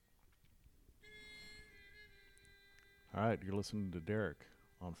All right, you're listening to Derek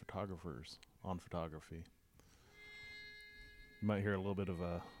on Photographers on Photography. You might hear a little bit of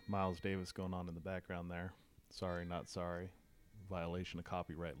Miles Davis going on in the background there. Sorry, not sorry. Violation of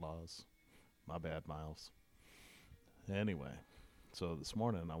copyright laws. My bad, Miles. Anyway, so this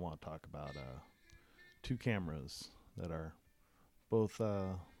morning I want to talk about two cameras that are both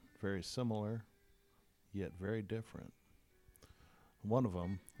very similar yet very different. One of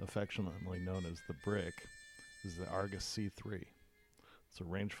them, affectionately known as the Brick, is the Argus C3. It's a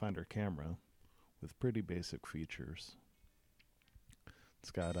rangefinder camera with pretty basic features. It's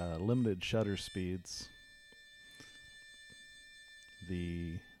got limited shutter speeds.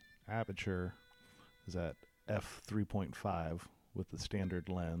 The aperture is at f3.5 with the standard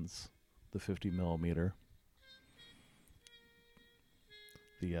lens, the 50 millimeter.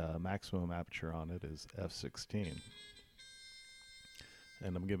 The maximum aperture on it is f16.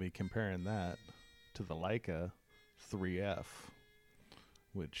 And I'm going to be comparing that to the Leica 3F,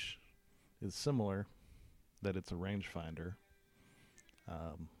 which is similar, that it's a rangefinder,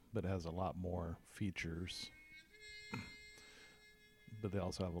 but it has a lot more features, but they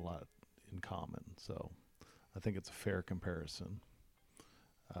also have a lot in common. So I think it's a fair comparison.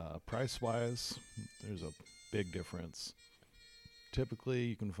 Price-wise, there's a big difference. Typically,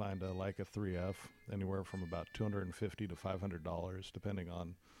 you can find a Leica 3F anywhere from about $250 to $500, depending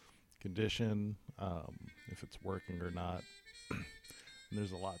on condition, if it's working or not. And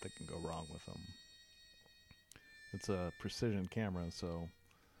there's a lot that can go wrong with them. It's a precision camera, so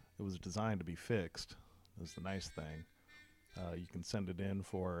it was designed to be fixed. Is the nice thing. You can send it in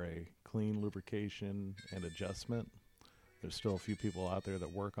for a clean lubrication and adjustment. There's still a few people out there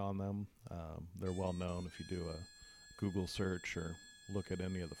that work on them. They're well known if you do a Google search or look at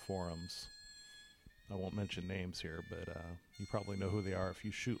any of the forums. I won't mention names here, but you probably know who they are if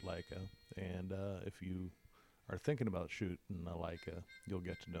you shoot Leica. And if you are thinking about shooting a Leica, you'll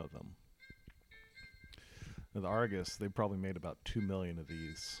get to know them. Now, the Argus, they probably made about 2 million of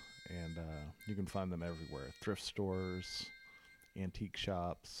these, and you can find them everywhere. Thrift stores, antique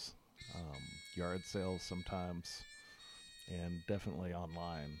shops, yard sales sometimes, and definitely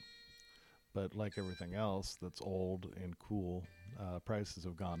online. But like everything else that's old and cool, prices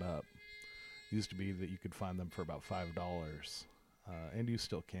have gone up. Used to be that you could find them for about $5, and you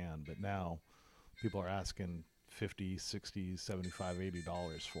still can, but now people are asking $50, $60, $75,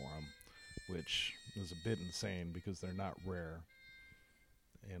 $80 for them, which is a bit insane because they're not rare.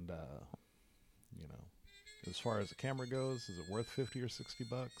 And, as far as the camera goes, is it worth 50 or 60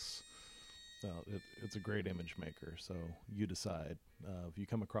 bucks? Well, it's a great image maker, so you decide. If you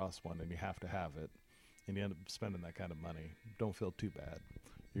come across one and you have to have it, and you end up spending that kind of money, don't feel too bad.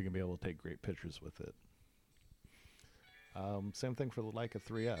 You're going to be able to take great pictures with it. Same thing for the Leica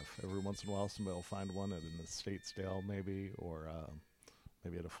 3F. Every once in a while, somebody will find one at an estate sale maybe, or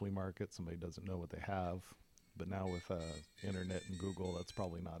maybe at a flea market. Somebody doesn't know what they have. But now with internet and Google, that's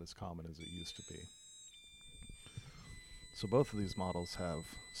probably not as common as it used to be. So both of these models have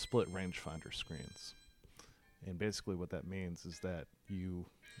split rangefinder screens. And basically what that means is that you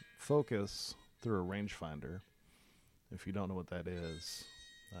focus through a rangefinder. If you don't know what that is,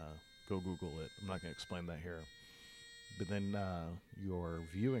 go Google it. I'm not going to explain that here. But then your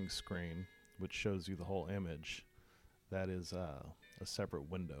viewing screen, which shows you the whole image, that is a separate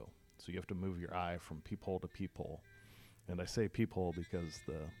window. So you have to move your eye from peephole to peephole. And I say peephole because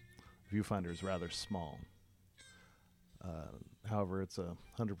the viewfinder is rather small. However, it's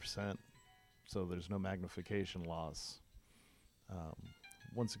 100%, so there's no magnification loss.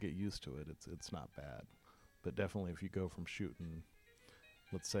 Once you get used to it, it's not bad. But definitely if you go from shooting,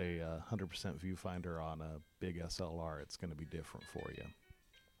 let's say 100% viewfinder on a big SLR, it's going to be different for you.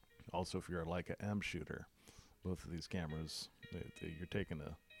 Also, if you're like an M shooter, both of these cameras, you're taking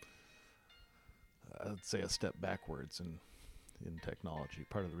I'd say a step backwards in technology.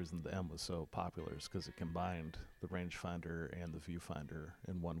 Part of the reason the M was so popular is because it combined the rangefinder and the viewfinder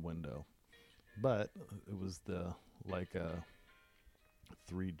in one window. But it was the Leica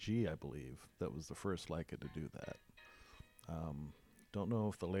 3G, I believe, that was the first Leica to do that. Don't know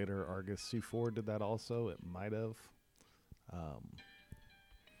if the later Argus C4 did that also. It might have.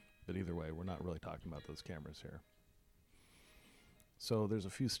 But either way, we're not really talking about those cameras here. So there's a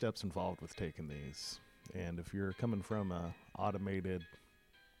few steps involved with taking these. And if you're coming from a automated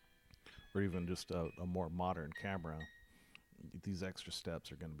or even just a more modern camera, these extra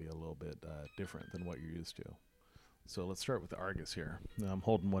steps are going to be a little bit different than what you're used to. So let's start with the Argus here. Now, I'm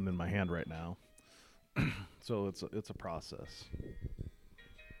holding one in my hand right now. So it's a process.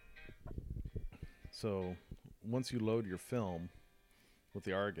 So once you load your film with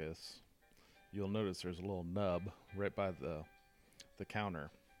the Argus, you'll notice there's a little nub right by the counter.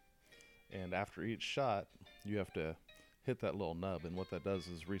 And after each shot, you have to hit that little nub, and what that does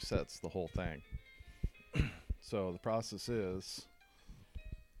is resets the whole thing. So the process is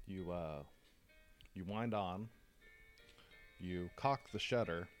you wind on, you cock the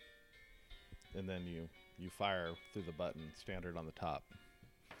shutter, and then you fire through the button standard on the top.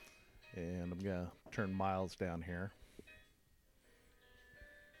 And I'm gonna turn miles down here.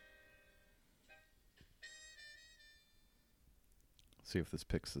 See if this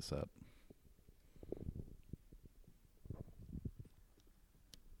picks this up.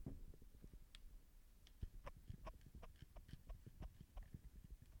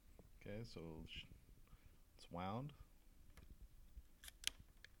 Okay, so it's wound.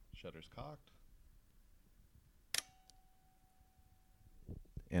 Shutter's cocked.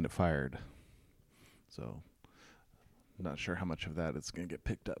 And it fired. So, not sure how much of that is going to get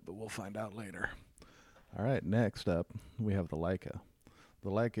picked up, but we'll find out later. All right, next up, we have the Leica. The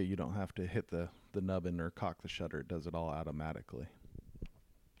Leica, you don't have to hit the nubbin or cock the shutter. It does it all automatically.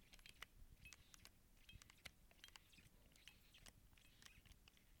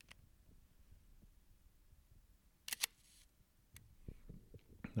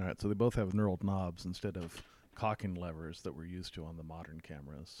 All right, so they both have knurled knobs instead of cocking levers that we're used to on the modern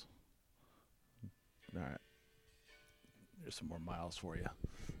cameras. All right, there's some more miles for you.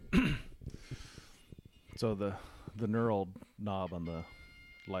 So the knurled knob on the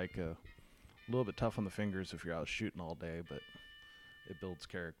Leica, a little bit tough on the fingers if you're out shooting all day, but it builds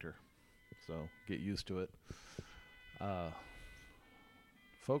character. So get used to it.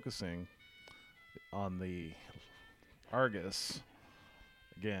 Focusing on the Argus,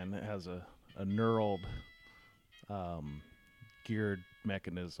 again, it has a knurled geared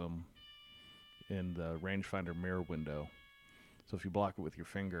mechanism in the rangefinder mirror window. So if you block it with your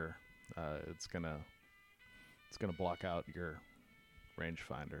finger, it's gonna block out your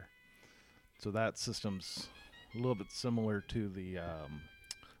rangefinder. So that system's a little bit similar to the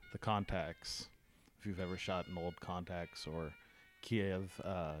Contax. If you've ever shot an old Contax or Kiev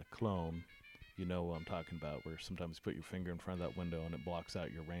clone, you know what I'm talking about, where sometimes you put your finger in front of that window and it blocks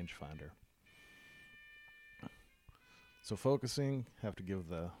out your rangefinder. So focusing, have to give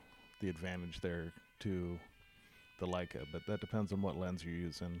the advantage there to the Leica, but that depends on what lens you're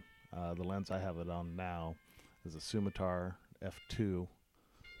using. The lens I have it on now is a Sumitar F2.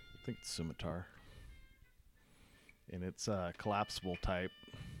 I think it's Sumitar. And it's a collapsible type.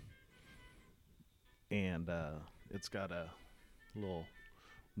 And it's got a little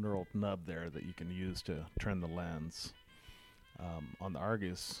knurled nub there that you can use to turn the lens. On the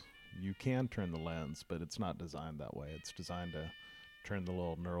Argus, you can turn the lens, but it's not designed that way. It's designed to turn the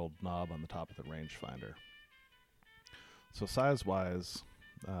little knurled knob on the top of the rangefinder. So size-wise,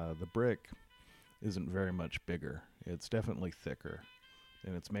 the brick isn't very much bigger. It's definitely thicker,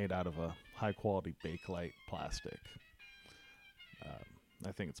 and it's made out of a high-quality Bakelite plastic.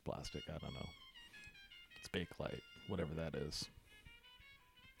 I think it's plastic. I don't know. It's Bakelite, whatever that is.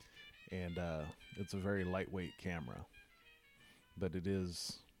 And it's a very lightweight camera, but it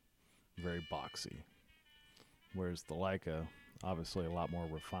is very boxy. Whereas the Leica, obviously a lot more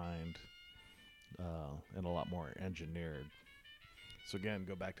refined and a lot more engineered. So again,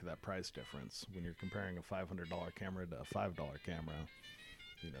 go back to that price difference. When you're comparing a $500 camera to a $5 camera,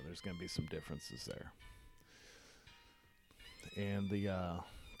 you know, there's going to be some differences there. And the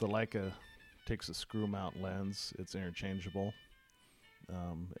Leica takes a screw mount lens. It's interchangeable.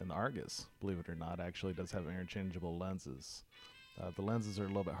 And the Argus, believe it or not, actually does have interchangeable lenses. The lenses are a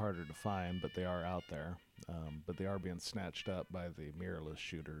little bit harder to find, but they are out there. But they are being snatched up by the mirrorless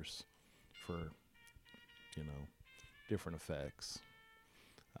shooters for, you know, different effects.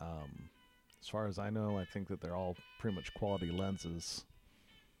 As far as I know, I think that they're all pretty much quality lenses.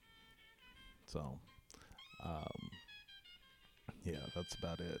 So, yeah, that's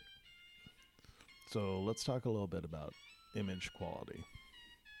about it. So let's talk a little bit about image quality.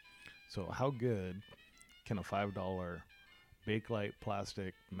 So how good can a $5 Bakelite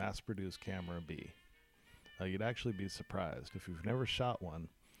plastic mass-produced camera be? You'd actually be surprised. If you've never shot one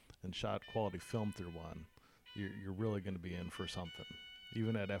and shot quality film through one, you're really going to be in for something.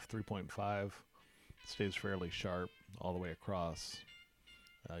 Even at f3.5, it stays fairly sharp all the way across.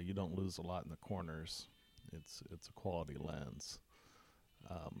 You don't lose a lot in the corners. It's a quality lens.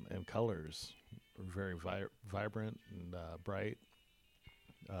 And colors are very vibrant and bright.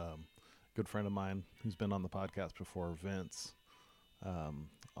 Good friend of mine who's been on the podcast before, Vince,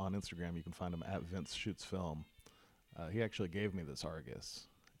 on Instagram, you can find him at Vince Shoots Film. He actually gave me this Argus,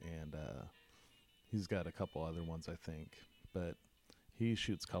 and he's got a couple other ones, I think, but he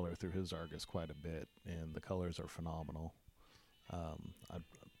shoots color through his Argus quite a bit, and the colors are phenomenal. I'd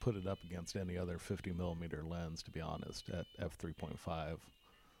put it up against any other 50 millimeter lens, to be honest, at f3.5.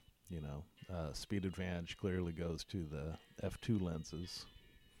 Speed advantage clearly goes to the f2 lenses,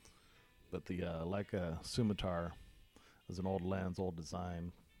 but the Leica Sumatar is an old lens, old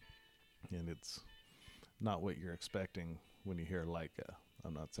design, and it's not what you're expecting when you hear Leica.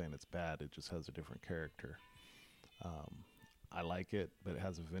 I'm not saying it's bad, it just has a different character. I like it, but it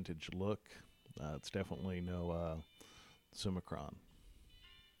has a vintage look. It's definitely no Summicron.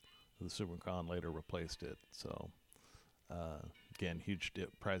 The Summicron later replaced it, so again, huge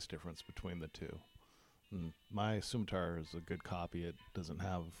price difference between the two. And my Sumatar is a good copy. It doesn't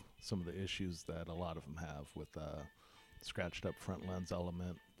have some of the issues that a lot of them have with scratched up front lens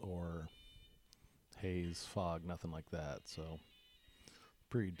element or haze, fog, nothing like that. So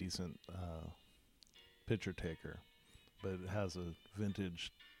pretty decent picture taker, but it has a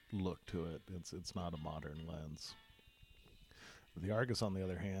vintage look to it. It's not a modern lens. The Argus, on the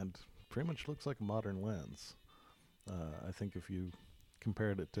other hand, pretty much looks like a modern lens. I think if you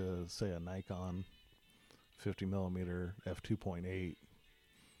compared it to, say, a Nikon 50 millimeter f2.8,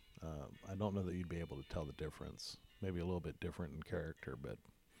 I don't know that you'd be able to tell the difference. Maybe a little bit different in character, but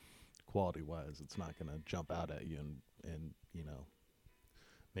quality-wise, it's not going to jump out at you and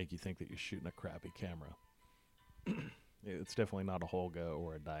make you think that you're shooting a crappy camera. It's definitely not a Holga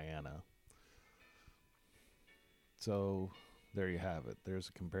or a Diana. So there you have it. There's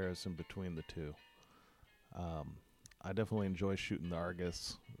a comparison between the two. I definitely enjoy shooting the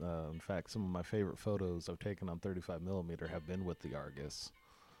Argus. In fact, some of my favorite photos I've taken on 35 millimeter have been with the Argus.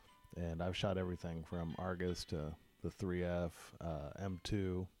 And I've shot everything from Argus to the 3F,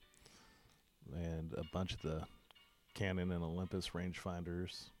 M2, and a bunch of the Canon and Olympus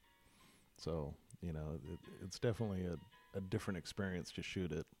rangefinders. So, it's definitely a different experience to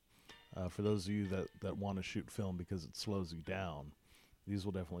shoot it. For those of you that want to shoot film because it slows you down, these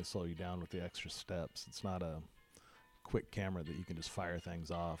will definitely slow you down with the extra steps. It's not a quick camera that you can just fire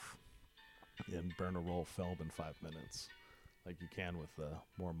things off and burn a roll of film in 5 minutes like you can with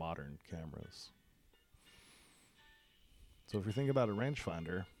more modern cameras. So if you're thinking about a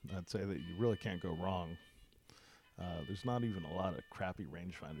rangefinder, I'd say that you really can't go wrong. There's not even a lot of crappy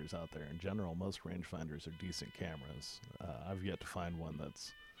rangefinders out there. In general, most rangefinders are decent cameras. I've yet to find one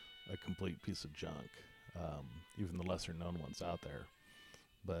that's a complete piece of junk, even the lesser known ones out there.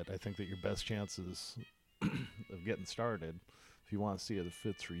 But I think that your best chances of getting started, if you want to see if it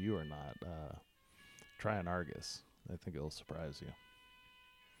fits for you or not, try an Argus. I think it'll surprise you.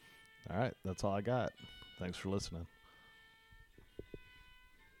 All right, that's all I got. Thanks for listening.